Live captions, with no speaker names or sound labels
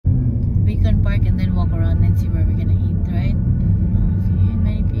we can park and then walk around and see where we're gonna eat, right? Oh, see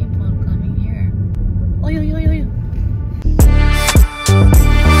many people coming here. Oh, yo.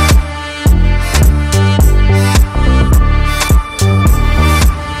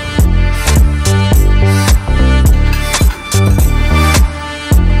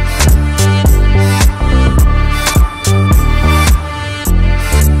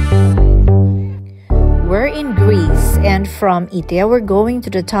 We're in Greece, and from Itea we're going to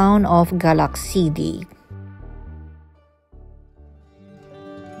the town of Galaxidi.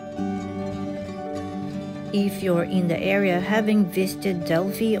 If you're in the area having visited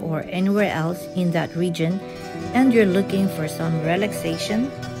Delphi or anywhere else in that region and you're looking for some relaxation,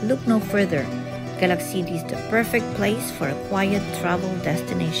 look no further. Galaxidi is the perfect place for a quiet travel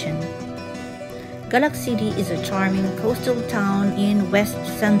destination. Galaxidi is a charming coastal town in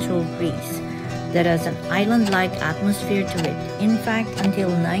west-central Greece that has an island-like atmosphere to it. In fact, until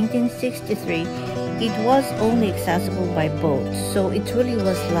 1963, it was only accessible by boat, so it really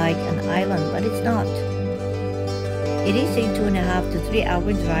was like an island, but it's not. It is a 2.5 to 3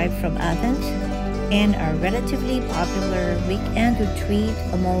 hour drive from Athens and a relatively popular weekend retreat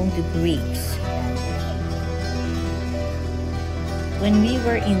among the Greeks. When we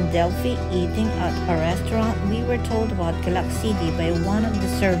were in Delphi eating at a restaurant, we were told about Galaxidi by one of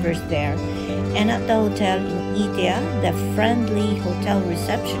the servers there, and at the hotel in Itea, the friendly hotel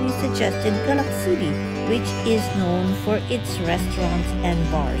receptionist suggested Galaxidi, which is known for its restaurants and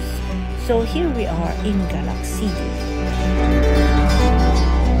bars. So here we are in Galaxidi.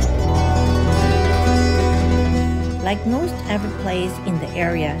 Like most every place in the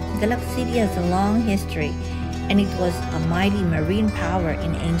area, Galaxidi has a long history, and it was a mighty marine power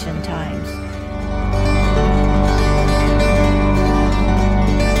in ancient times.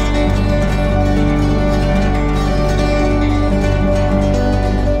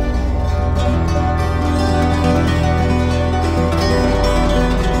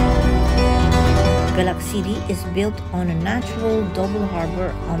 Galaxidi is built on a natural double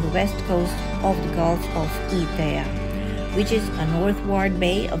harbor on the west coast of the Gulf of Itea, which is a northward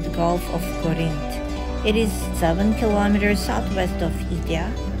bay of the Gulf of Corinth. It is 7 kilometers southwest of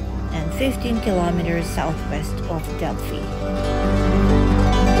Itea and 15 kilometers southwest of Delphi.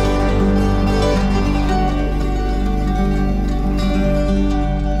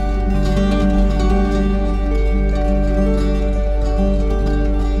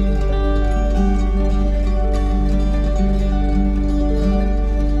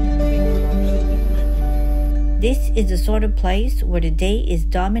 This is the sort of place where the day is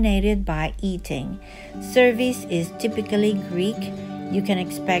dominated by eating. Service is typically Greek. You can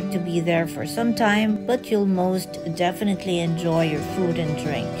expect to be there for some time, but you'll most definitely enjoy your food and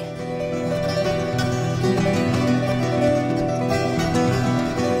drink.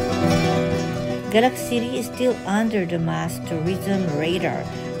 Galaxidi is still under the mass tourism radar,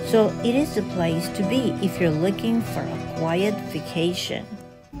 so it is the place to be if you're looking for a quiet vacation.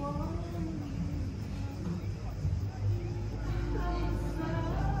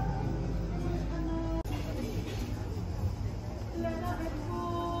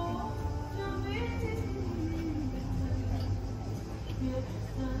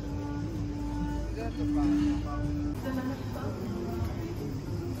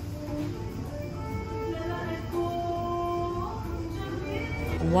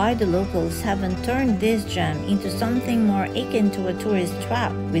 Why the locals haven't turned this gem into something more akin to a tourist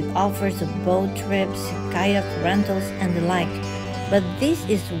trap with offers of boat trips, kayak rentals, and the like. But this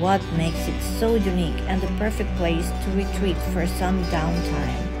is what makes it so unique and the perfect place to retreat for some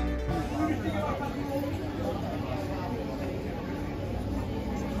downtime.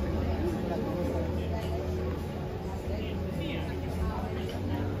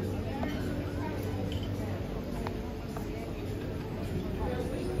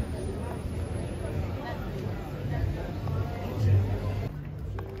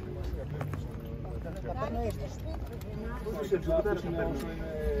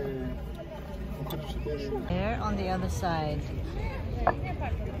 There on the other side.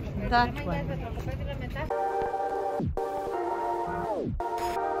 That one.